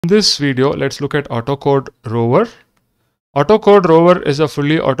In this video, let's look at Autocoderover. Autocoderover is a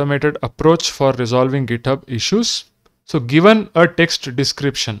fully automated approach for resolving GitHub issues. So given a text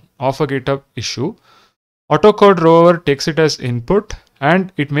description of a GitHub issue, Autocoderover takes it as input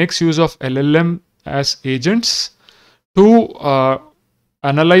and it makes use of LLM as agents to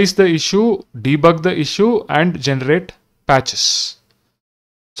analyze the issue, debug the issue, and generate patches.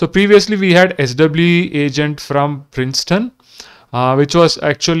 So previously we had Swe-Agent from Princeton, which was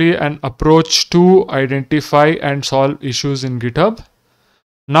actually an approach to identify and solve issues in GitHub.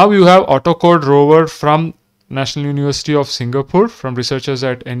 Now you have Autocoderover from National University of Singapore, from researchers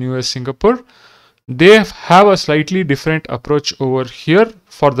at NUS Singapore. They have a slightly different approach over here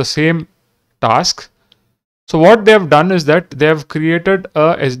for the same task. So what they have done is that they have created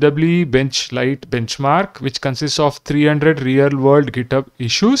a SWE-Bench Lite benchmark, which consists of 300 real-world GitHub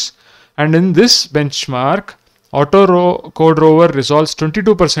issues. And in this benchmark, Autocoderover resolves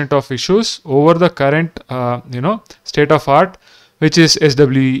 22% of issues over the current, state of art, which is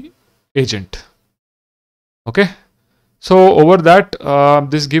Swe-Agent. Okay, so over that,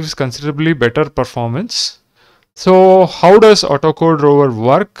 this gives considerably better performance. So how does Autocoderover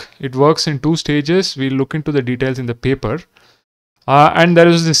work? It works in two stages. We'll look into the details in the paper. And there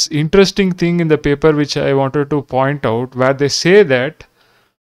is this interesting thing in the paper which I wanted to point out, where they say that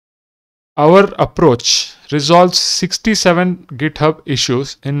our approach resolves 67 GitHub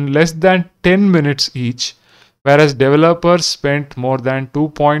issues in less than 10 minutes each, whereas developers spent more than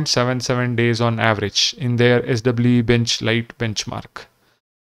 2.77 days on average in their SWE-Bench Lite benchmark.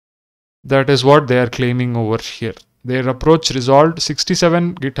 That is what they are claiming over here. Their approach resolved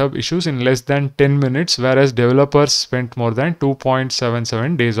 67 GitHub issues in less than 10 minutes, whereas developers spent more than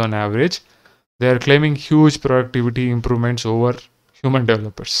 2.77 days on average. They are claiming huge productivity improvements over human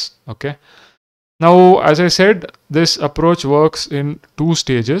developers. Okay. Now, as I said, this approach works in two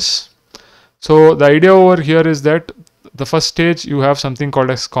stages. So the idea over here is that the first stage, you have something called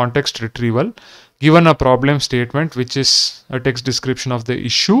as context retrieval. Given a problem statement, which is a text description of the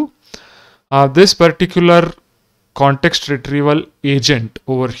issue, this particular context retrieval agent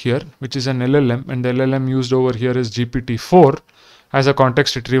over here, which is an LLM, and the LLM used over here is GPT-4 as a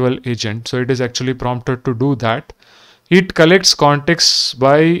context retrieval agent. So it is actually prompted to do that. It collects contexts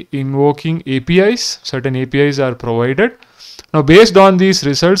by invoking APIs. Certain APIs are provided. Now, based on these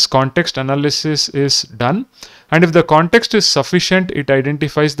results, context analysis is done. And if the context is sufficient, it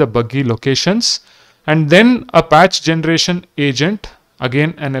identifies the buggy locations. And then a patch generation agent,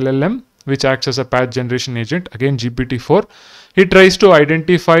 again an LLM, which acts as a patch generation agent, again GPT-4. It tries to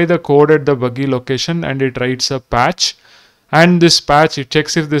identify the code at the buggy location and it writes a patch. And this patch, it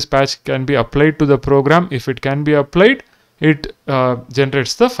checks if this patch can be applied to the program. If it can be applied, it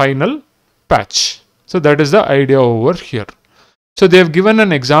generates the final patch. So that is the idea over here. So they have given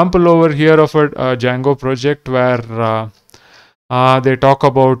an example over here of a Django project where they talk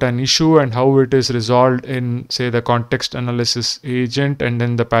about an issue and how it is resolved in, say, the context analysis agent and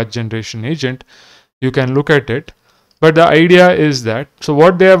then the patch generation agent. You can look at it. But the idea is that, so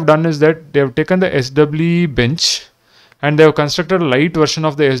what they have done is that they have taken the SWE-Bench and they have constructed a light version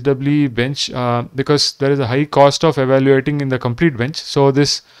of the SWE-Bench because there is a high cost of evaluating in the complete bench. So the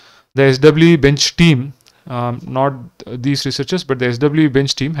SWE-Bench team, not these researchers, but the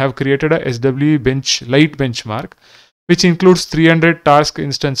SWE-Bench team have created a SWE-Bench Lite benchmark, which includes 300 task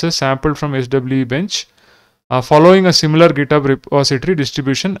instances sampled from SWE-Bench, following a similar GitHub repository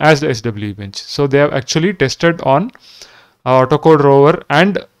distribution as the SWE-Bench. So they have actually tested on Autocoderover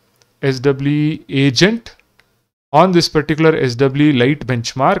and Swe-Agent on this particular SWE Lite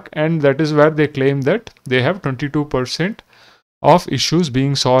benchmark, and that is where they claim that they have 22% of issues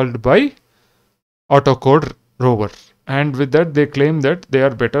being solved by Autocoderover. And with that, they claim that they are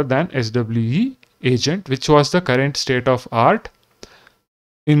better than Swe-Agent, which was the current state of art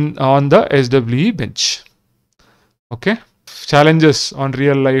on the SWE-Bench. Okay, challenges on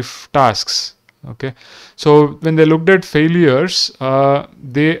real life tasks. Okay, so when they looked at failures,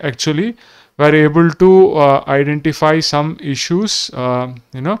 they actually were able to identify some issues,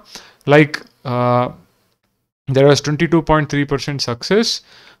 like there was 22.3% success.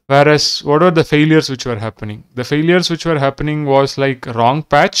 Whereas what are the failures which were happening? The failures which were happening was like wrong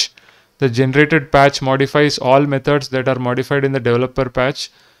patch. The generated patch modifies all methods that are modified in the developer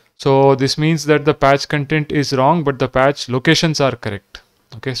patch. So this means that the patch content is wrong, but the patch locations are correct.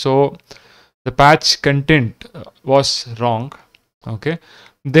 Okay, so the patch content was wrong. Okay,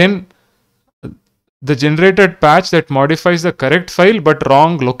 then the generated patch that modifies the correct file but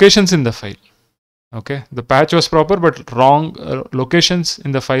wrong locations in the file. Okay, the patch was proper but wrong locations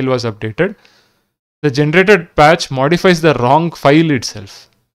in the file was updated. The generated patch modifies the wrong file itself.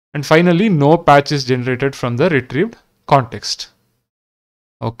 And finally, no patch is generated from the retrieved context.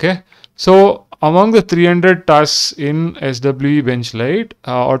 Okay, so among the 300 tasks in SWE Benchlight,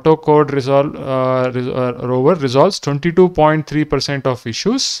 Rover resolves 22.3% of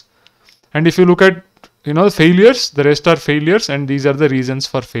issues. And if you look at failures, the rest are failures, and these are the reasons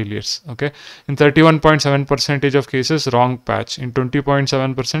for failures. Okay, in 31.7% of cases, wrong patch. In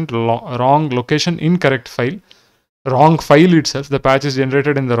 20.7%, wrong location, incorrect file. Wrong file itself, the patch is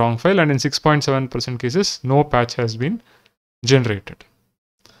generated in the wrong file, and in 6.7% cases, no patch has been generated.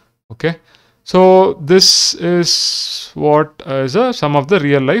 Okay, so this is what is some of the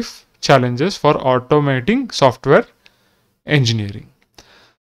real life challenges for automating software engineering.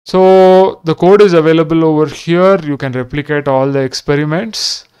 So the code is available over here. You can replicate all the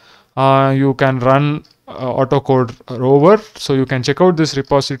experiments. You can run Autocoderover. So you can check out this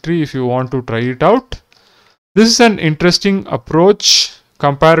repository if you want to try it out. This is an interesting approach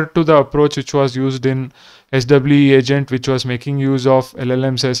compared to the approach which was used in Swe-Agent, which was making use of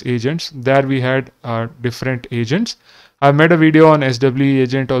LLMs as agents. There we had different agents. I made a video on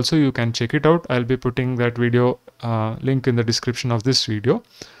Swe-Agent also. You can check it out. I'll be putting that video link in the description of this video.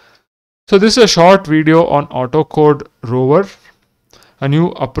 So this is a short video on Autocoderover, a new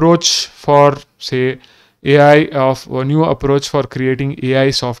approach for, say, AI, of a new approach for creating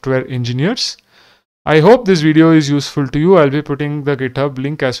AI software engineers. I hope this video is useful to you. I'll be putting the GitHub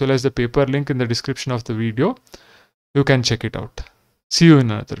link as well as the paper link in the description of the video. You can check it out. See you in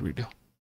another video.